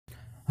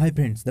Hi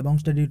friends, the Bong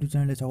study YouTube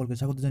চ্যানেলে সকলকে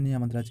স্বাগত জানিয়ে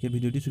আমাদের আজকে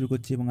ভিডিওটি শুরু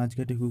করছি এবং আজকে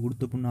একটি খুব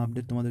গুরুত্বপূর্ণ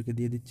আপডেট তোমাদেরকে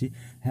দিয়ে দিচ্ছি।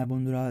 হ্যাঁ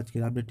বন্ধুরা,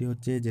 আজকের আপডেটটি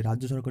হচ্ছে যে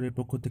রাজ্য সরকারের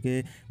পক্ষ থেকে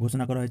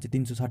ঘোষণা করা হয়েছে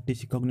 360টি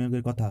শিক্ষক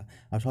নিয়োগের কথা।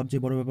 আর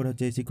সবচেয়ে বড় ব্যাপার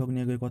হচ্ছে এই শিক্ষক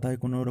নিয়োগের কথায়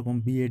কোনো রকম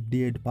বিএড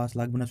ডিএড পাস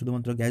লাগবে না,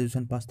 শুধুমাত্র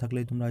গ্র্যাজুয়েশন পাস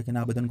থাকলেই তোমরা এখানে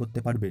আবেদন করতে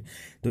পারবে।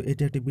 তো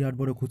এটা একটি বিরাট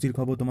বড় খুশির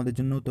খবর তোমাদের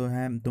জন্য। তো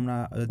হ্যাঁ, তোমরা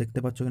দেখতে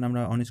পাচ্ছ এখানে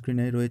আমরা অন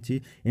স্ক্রিনে রয়েছি।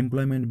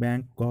 Employment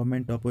bank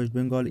government of West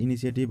Bengal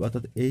initiative,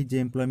 অর্থাৎ এই যে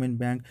employment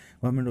bank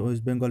government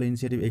West Bengal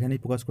initiative এখানেই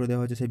প্রকাশ করে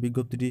দেওয়া হয়েছে সেই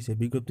বিজ্ঞপ্তিটি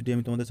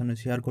আমি তোমাদের সামনে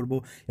শেয়ার করব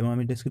এবং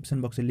আমি ডেসক্রিপশন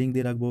বক্সে লিঙ্ক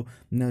দিয়ে রাখবো।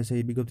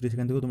 সেই বিজ্ঞপ্তিটি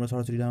সেখান থেকেও তোমরা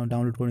সরাসরি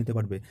ডাউনলোড করে নিতে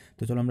পারবে।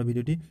 তো চলো আমরা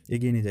ভিডিওটি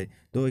এগিয়ে নিয়ে যাই।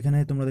 তো এখানে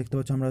তোমরা দেখতে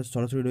পাচ্ছ আমরা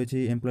সরাসরি রয়েছি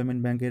এমপ্লয়মেন্ট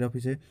ব্যাংকের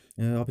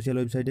অফিসিয়াল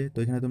ওয়েবসাইটে। তো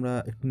এখানে তোমরা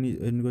একটু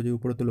যে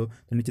উপরে তোলো,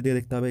 তো নিচে দিকে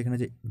দেখতে হবে এখানে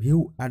যে ভিউ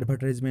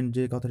অ্যাডভার্টাইজমেন্ট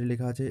যে কথাটি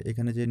লেখা আছে,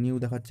 এখানে যে নিউ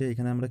দেখাচ্ছে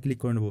এখানে আমরা ক্লিক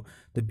করে নেবো।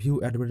 তো ভিউ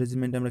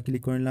অ্যাডভার্টাইজমেন্টে আমরা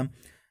ক্লিক করে নিলাম।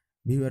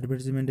 ভিউ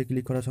অ্যাডভার্টাইজমেন্টে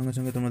ক্লিক করার সঙ্গে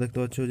সঙ্গে তোমরা দেখতে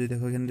পাচ্ছ যে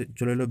দেখো এখানে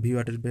চলে এলো ভিউ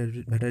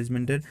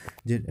অ্যাডভার্টাইজমেন্টের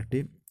যে একটি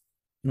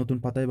নতুন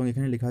পাতা এবং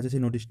এখানে লেখা আছে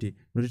সেই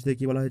নোটিশটিতে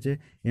কী বলা হয়েছে,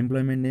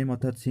 এমপ্লয়মেন্ট নেম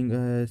অর্থাৎ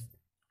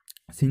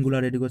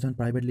সিঙ্গুলার এডুকেশন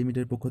প্রাইভেট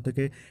লিমিটেডের পক্ষ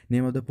থেকে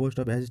name of the post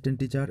of assistant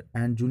teacher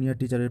and junior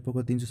টিচারের পক্ষ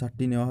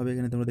 360টি নেওয়া হবে।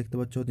 এখানে তোমরা দেখতে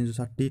পাচ্ছ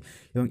 360টি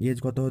এবং এজ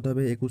কত হতে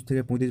হবে, 21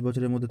 থেকে 35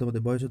 বছরের মধ্যে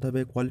তোমাদের বয়স হতে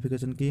হবে।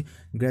 কোয়ালিফিকেশন কি,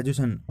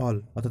 গ্র্যাজুয়েশন অল,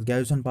 অর্থাৎ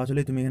গ্র্যাজুয়েশন পাস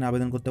হলেই তুমি এখানে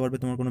আবেদন করতে পারবে,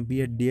 তোমার কোনো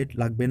বিএড ডিএড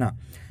লাগবে না।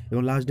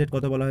 এবং লাস্ট ডেট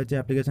কত বলা হয়েছে,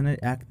 অ্যাপ্লিকেশনের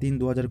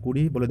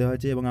 1/3/2020 বলে দেওয়া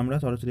হয়েছে এবং আমরা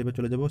সরাসরি এবার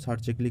চলে যাবো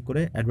সার্চে ক্লিক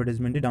করে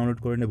অ্যাডভার্টাইজমেন্টটি ডাউনলোড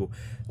করে নেব।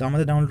 তো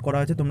আমাদের ডাউনলোড করা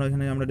আছে, তোমরা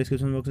এখানে আমরা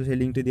ডিসক্রিপশন বক্সে সেই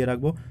লিঙ্কটি দিয়ে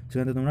রাখবো,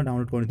 সেখান থেকে তোমরা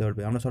ডাউনলোড করে নিতে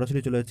পারবে। আমরা সরাসরি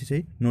চলে যাচ্ছি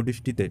সেই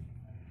নোটিশটিতে।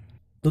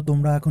 তো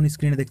তোমরা এখন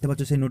স্ক্রিনে দেখতে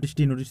পাচ্ছ সেই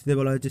নোটিশটিতে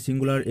বলা হয়েছে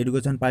singular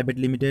education private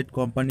limited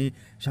company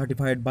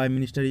certified by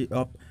ministry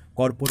of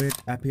corporate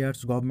affairs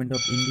government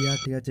of India.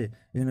 ঠিক আছে,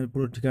 এখানে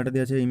পুরো ঠিকানাটা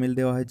দেওয়া আছে, ইমেল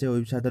দেওয়া হয়েছে,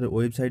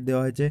 ওয়েবসাইট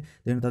দেওয়া হয়েছে,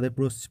 এখানে তাদের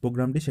পুরো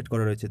প্রোগ্রামটি সেট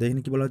করা রয়েছে। তো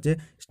এখানে কী বলা হচ্ছে,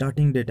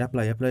 স্টার্টিং ডেট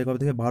অ্যাপ্লাই কবে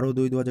থেকে,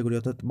 12/2/2020,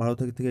 অর্থাৎ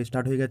 12 থেকে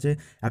স্টার্ট হয়ে গেছে।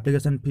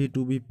 Application fee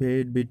two be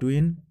paid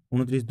between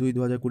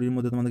 29/2/2020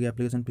 মধ্যে তোমাদেরকে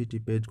অ্যাপ্লিকেশন ফিটি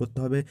পে করতে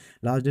হবে।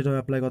 লাস্ট ডেট অফ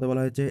অ্যাপ্লাই কথা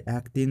বলা হয়েছে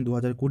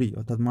 1/3/2020,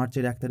 অর্থাৎ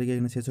মার্চের 1 তারিখে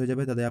এখানে শেষ হয়ে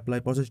যাবে তাদের অ্যাপ্লাই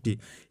প্রসেসটি।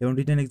 এবং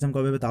রিটেন এক্সাম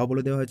কবে হবে তাও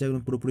বলে দেওয়া হয়েছে,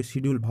 একদম পুরোপুরি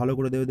শিডিউল ভালো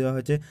করে দেওয়া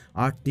হয়েছে।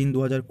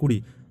 8/3/2020,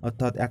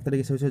 অর্থাৎ 1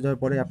 তারিখে শেষ হয়ে যাওয়ার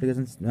পরে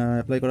অ্যাপ্লিকেশন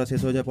অ্যাপ্লাই করা শেষ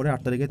হয়ে যাওয়ার পরে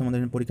 8 তারিখে তোমাদের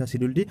পরীক্ষার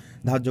শিডিউলটি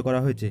ধার্য করা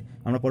হয়েছে।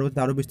 আমরা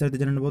পরবর্তীতে আরও বিস্তারিত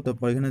জেনে নেবো। তো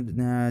এখানে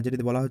যেটি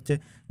বলা হচ্ছে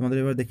তোমাদের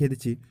এবার দেখিয়ে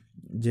দিচ্ছি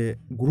যে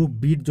গ্রুপ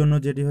বির জন্য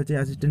যেটি হচ্ছে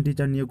অ্যাসিস্ট্যান্ট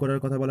টিচার নিয়োগ করার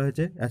কথা বলা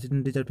হয়েছে,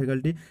 অ্যাসিস্ট্যান্ট টিচার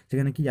ফ্যাকাল্টি,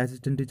 সেখানে কি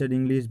assistant teacher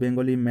English,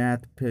 Bengali,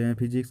 math,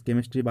 physics,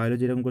 chemistry,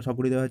 biology এরকম করে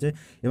সবগুলি দেওয়া হয়েছে।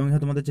 এবং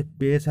এখানে তোমাদের যে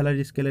পে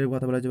স্যালারি স্কেলের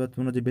কথা বলা হয়েছে বা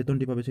তোমরা যে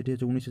বেতনটি পাবে সেটি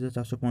হচ্ছে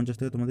 19,450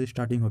 থেকে তোমাদের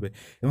স্টার্টিং হবে।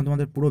 এবং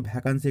তোমাদের পুরো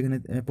ভ্যাকান্সি এখানে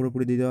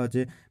পুরোপুরি দিয়ে দেওয়া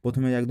আছে,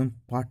 প্রথমে একদম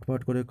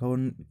পার্ট করে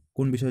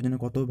কোন বিষয়ের জন্য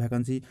কত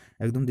ভ্যাকান্সি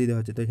একদম দিয়ে দেওয়া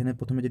হচ্ছে। তো এখানে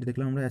প্রথমে যেটি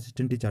দেখলাম আমরা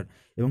অ্যাসিস্ট্যান্ট টিচার,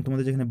 এবং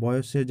তোমাদের যেখানে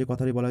বয়সের যে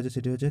কথাটি বলা হয়েছে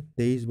সেটি হচ্ছে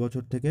 23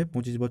 বছর থেকে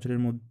 35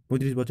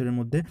 বছরের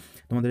মধ্যে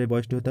তোমাদের এই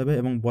বয়সটি হতে হবে।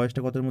 এবং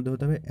বয়সটা কতের মধ্যে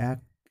হতে হবে,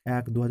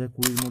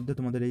 1/1/2020 মধ্যে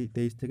তোমাদের এই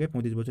 23 থেকে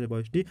 35 বছরের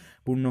বয়সটি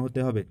পূর্ণ হতে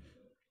হবে।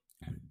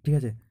 ঠিক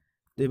আছে,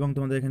 তো এবং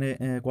তোমাদের এখানে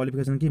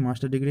কোয়ালিফিকেশান কি,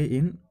 master degree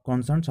in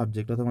concern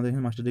subject, অর্থাৎ তোমাদের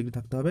এখানে মাস্টার ডিগ্রি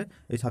থাকতে হবে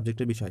এই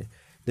সাবজেক্টের বিষয়ে।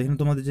 তো এখানে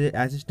তোমাদের যে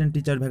অ্যাসিস্ট্যান্ট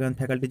টিচার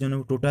ফ্যাকাল্টির জন্য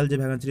টোটাল যে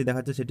ভ্যাকান্সিটি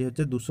দেখাচ্ছে সেটি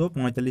হচ্ছে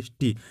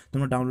 245টি।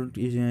 তোমরা ডাউনলোড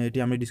এটি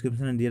আমি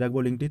ডিসক্রিপশনে দিয়ে রাখবো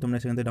লিঙ্কটি, তোমরা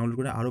সেখান থেকে ডাউনলোড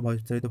করে আরও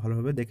বিস্তারিত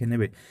ভালোভাবে দেখে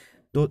নেবে।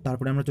 তো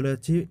তারপরে আমরা চলে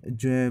যাচ্ছি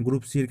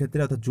গ্রুপ সির ক্ষেত্রে,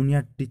 অর্থাৎ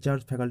জুনিয়র টিচার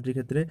ফ্যাকাল্টির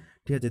ক্ষেত্রে।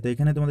 ঠিক আছে, তো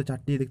এখানে তোমাদের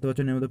 4টি দেখতে পাচ্ছ,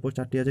 নেম অফ দ্য পোস্ট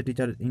 4টি আছে,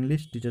 টিচার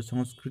ইংলিশ, টিচার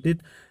সংস্কৃত,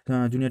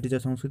 জুনিয়র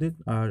টিচার সংস্কৃত,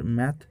 আর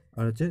ম্যাথ,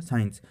 আর হচ্ছে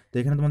সায়েন্স। তো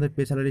এখানে তোমাদের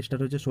পে স্যালারি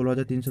স্টার্ট হচ্ছে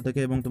 16,300 থেকে,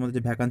 এবং তোমাদের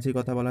যে ভ্যাকান্সির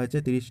কথা বলা হয়েছে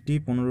 30টি,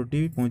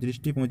 15টি,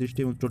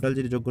 35টি, টোটাল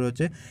যেটি যোগ করে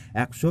হচ্ছে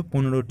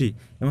 115টি।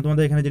 এবং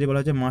তোমাদের এখানে যেটি বলা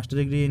হচ্ছে master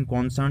degree in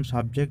concern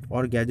subject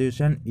or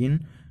graduation in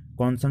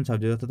concern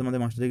subject, অর্থাৎ তোমাদের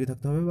মাস্টার ডিগ্রি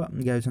থাকতে হবে বা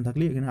গ্র্যাজুয়েশন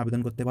থাকলেই এখানে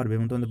আবেদন করতে পারবে।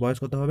 এবং তোমাদের বয়স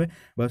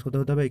কত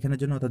হতে হবে এখানের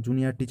জন্য, অর্থাৎ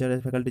জুনিয়র টিচারের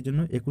ফ্যাকাল্টির জন্য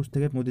 21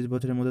 থেকে 35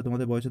 বছরের মধ্যে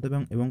তোমাদের বয়স হতে হবে।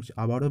 এবং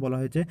আবারও বলা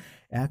হয়েছে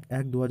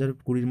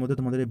 1/1/2020 মধ্যে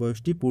তোমাদের এই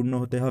বয়সটি পূর্ণ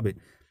হতে হবে।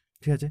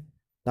 ঠিক আছে,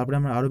 তারপরে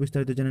আমরা আরও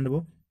বিস্তারিত জেনে নেব।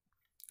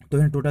 তো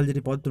এখানে টোটাল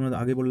যেটি পদ তোমরা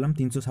আগে বললাম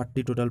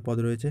 360টি টোটাল পদ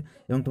রয়েছে।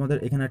 এবং তোমাদের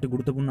এখানে একটি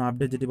গুরুত্বপূর্ণ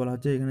আপডেট যেটি বলা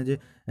হচ্ছে, এখানে যে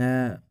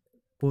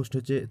পোস্ট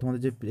হচ্ছে তোমাদের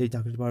যে এই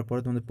চাকরি পাওয়ার পরে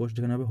তোমাদের পোস্ট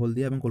এখানে হবে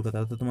হলদিয়া এবং কলকাতা,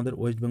 অর্থাৎ তোমাদের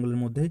ওয়েস্ট বেঙ্গলের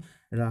মধ্যেই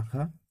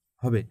রাখা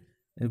হবে।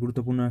 এর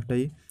গুরুত্বপূর্ণ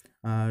একটাই।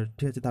 আর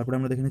ঠিক আছে, তারপরে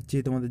আমরা দেখে নিচ্ছি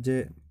তোমাদের যে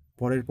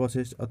পরের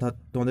প্রসেস, অর্থাৎ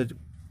তোমাদের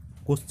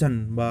কোশ্চেন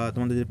বা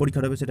তোমাদের যে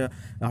পরীক্ষাটা হবে সেটা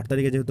 8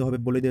 তারিখে যেহেতু হবে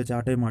বলে দিয়েছে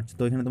 8 মার্চ।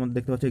 তো এখানে তোমাদের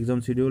দেখতে পাচ্ছ এক্সাম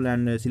শিডিউল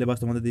অ্যান্ড সিলেবাস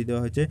তোমাদের দিয়ে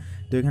দেওয়া হয়েছে।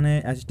 তো এখানে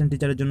অ্যাসিস্ট্যান্ট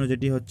টিচারের জন্য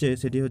যেটি হচ্ছে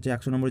সেটি হচ্ছে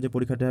 100 নম্বরের যে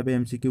পরীক্ষাটা হবে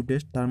এমসিকিউ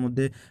টেস্ট, তার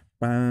মধ্যে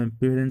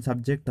প্রিফারেন্স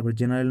সাবজেক্ট, তারপরে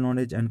general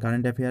knowledge and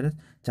current affairs,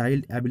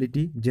 child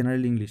ability,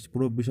 general English,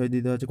 পুরো বিষয়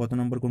দিয়ে দেওয়া হয়েছে, কত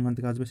নম্বর কোনখান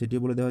থেকে আসবে সেটিও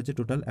বলে দেওয়া হয়েছে,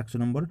 টোটাল 100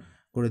 নম্বর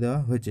করে দেওয়া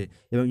হয়েছে।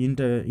 এবং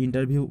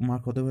ইন্টারভিউ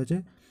মার্ক কত হয়েছে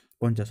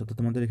 50, অর্থাৎ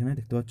তোমাদের এখানে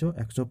দেখতে পাচ্ছ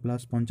 100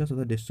 + 50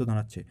 অর্থাৎ 150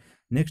 দাঁড়াচ্ছে।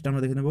 নেক্সট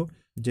আমরা দেখে নেব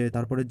যে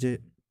তারপরে যে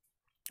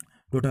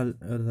টোটাল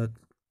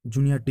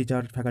জুনিয়র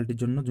টিচার ফ্যাকাল্টির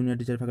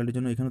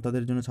জন্য এখানেও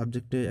তাদের জন্য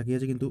সাবজেক্টে একই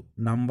আছে, কিন্তু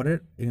নাম্বারের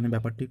এখানে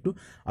ব্যাপারটি একটু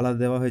আলাদা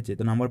দেওয়া হয়েছে।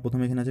 তো নাম্বার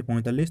প্রথমে এখানে আছে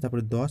 45,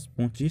 তারপরে 10,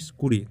 25,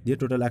 20 দিয়ে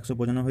টোটাল 100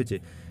 বোঝানো হয়েছে।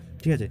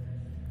 ঠিক আছে,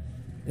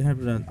 এখানে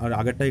আর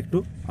আগেরটা একটু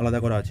আলাদা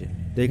করা আছে।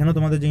 তো এখানেও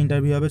তোমাদের যে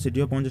ইন্টারভিউ হবে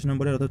সেটিও 50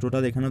 নম্বরের, অর্থাৎ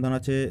টোটাল এখানেও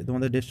দাঁড়াচ্ছে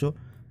তোমাদের 150।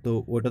 তো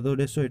ওটাতেও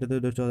 150, এটাতেও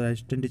 150,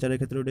 অ্যাসিস্ট্যান্ট টিচারের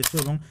ক্ষেত্রেও 150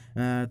 এবং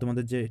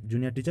তোমাদের যে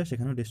জুনিয়র টিচার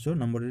সেখানেও 150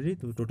 নম্বরেরই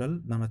টোটাল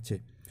দাঁড়াচ্ছে।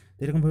 তো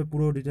এরকমভাবে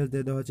পুরো ডিটেলস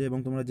দিয়ে দেওয়া হচ্ছে এবং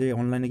তোমরা যে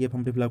অনলাইনে গিয়ে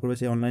ফর্মটি ফিল আপ করবে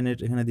সেই অনলাইনের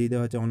এখানে দিয়ে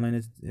দেওয়া হচ্ছে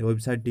অনলাইনের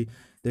ওয়েবসাইটটি।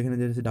 তো এখানে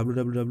দিয়ে হচ্ছে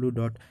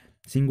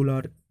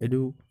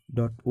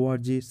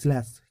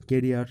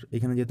www.singular.edu.org/career।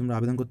 এখানে যে তোমরা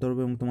আবেদন করতে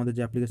পারবে এবং তোমাদের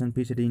যে অ্যাপ্লিকেশন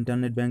ফি সেটি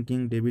internet banking,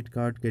 debit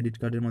card, credit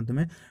কার্ডের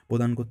মাধ্যমে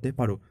প্রদান করতে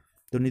পারো।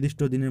 তো নির্দিষ্ট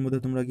দিনের মধ্যে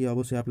তোমরা গিয়ে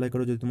অবশ্যই অ্যাপ্লাই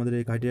করো যদি তোমাদের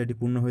এই ক্রাইটেরিয়াটি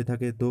পূর্ণ হয়ে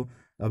থাকে। তো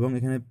এবং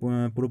এখানে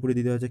পুরোপুরি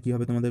দিয়ে দেওয়া আছে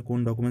কীভাবে তোমাদের কোন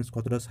ডকুমেন্টস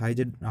কতটা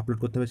সাইজে আপলোড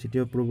করতে হবে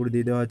সেটিও পুরোপুরি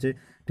দিয়ে দেওয়া আছে।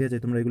 ঠিক আছে,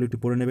 তোমরা এগুলো একটু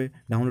পড়ে নেবে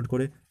ডাউনলোড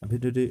করে।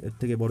 ভিডিওটি এর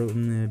থেকে বড়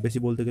বেশি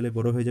বলতে গেলে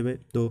বড় হয়ে যাবে।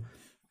 তো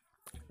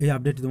এই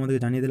আপডেটটি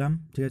তোমাদেরকে জানিয়ে দিলাম।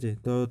 ঠিক আছে,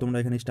 তো তোমরা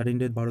এখানে স্টার্টিং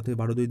ডেট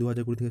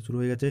 12/2/2020 থেকে শুরু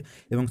হয়ে গেছে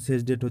এবং শেষ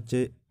ডেট হচ্ছে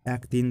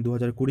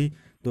 1/3/2020।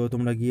 তো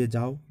তোমরা গিয়ে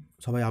যাও,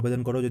 সবাই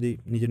আবেদন করো যদি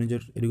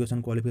নিজের এডুকেশন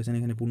কোয়ালিফিকেশান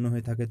এখানে পূর্ণ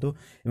হয়ে থাকে। তো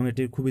এবং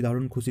এটি খুবই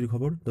দারুণ খুশির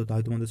খবর। তো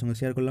তাই তোমাদের সঙ্গে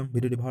শেয়ার করলাম।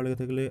 ভিডিওটি ভালো লেগে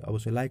থাকলে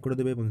অবশ্যই লাইক করে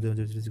দেবে, বন্ধুদের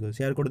মধ্যে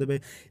শেয়ার করে দেবে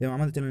এবং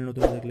আমাদের চ্যানেলে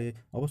নতুন হয়ে থাকলে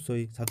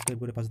অবশ্যই সাবস্ক্রাইব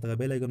করে পাশে থাকা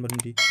বেল আইকন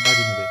বাটনটি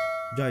বাজিয়ে নেবে।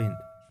 জয়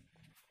হিন্দ।